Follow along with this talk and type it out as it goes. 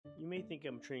may think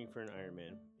I'm training for an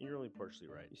Ironman, and you're only partially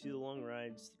right. You see the long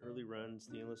rides, the early runs,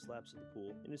 the endless laps at the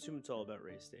pool, and assume it's all about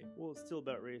race day. Well, it's still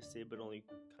about race day, but only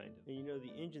kind of. And you know,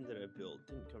 the engine that I built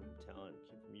didn't come from talent, it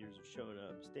came from years of showing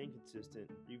up, staying consistent,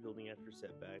 rebuilding after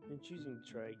setback, and choosing to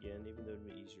try again, even though it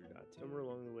made it easier not to. Somewhere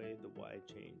along the way, the why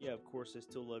changed. Yeah, of course, I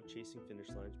still love chasing finish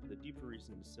lines, but the deeper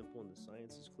reason is simple and the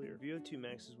science is clear.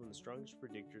 VO₂max is one of the strongest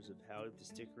predictors of how to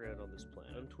stick around on this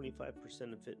planet. I'm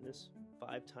 25% of fitness,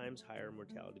 5 times higher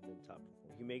mortality than top performers.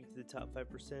 If you make it to the top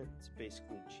 5%, it's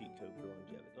basically a cheat code for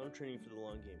longevity. I'm training for the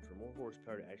long game, for more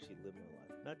horsepower to actually live my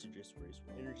life, not to just race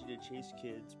with. Energy to chase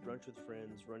kids, brunch with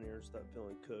friends, run errands without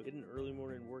feeling cooked, get an early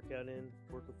morning workout in,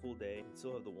 work a full day, and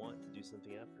still have the want to do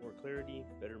something after. More clarity,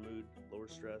 better mood, lower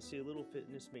stress. See, a little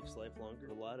fitness makes life longer,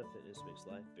 a lot of fitness makes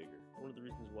life bigger. One of the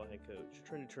reasons why I coach, I'm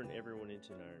trying to turn everyone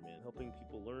into an Ironman, helping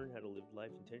people learn how to live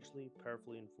life intentionally,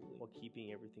 powerfully, and fully, while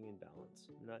keeping everything in balance.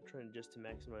 I'm not trying just to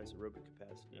maximize aerobic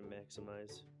capacity and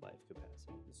maximize life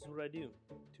capacity. This is what I do.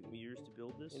 It took me years to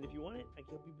build this, and if you want it, I can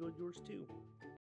help you build yours too.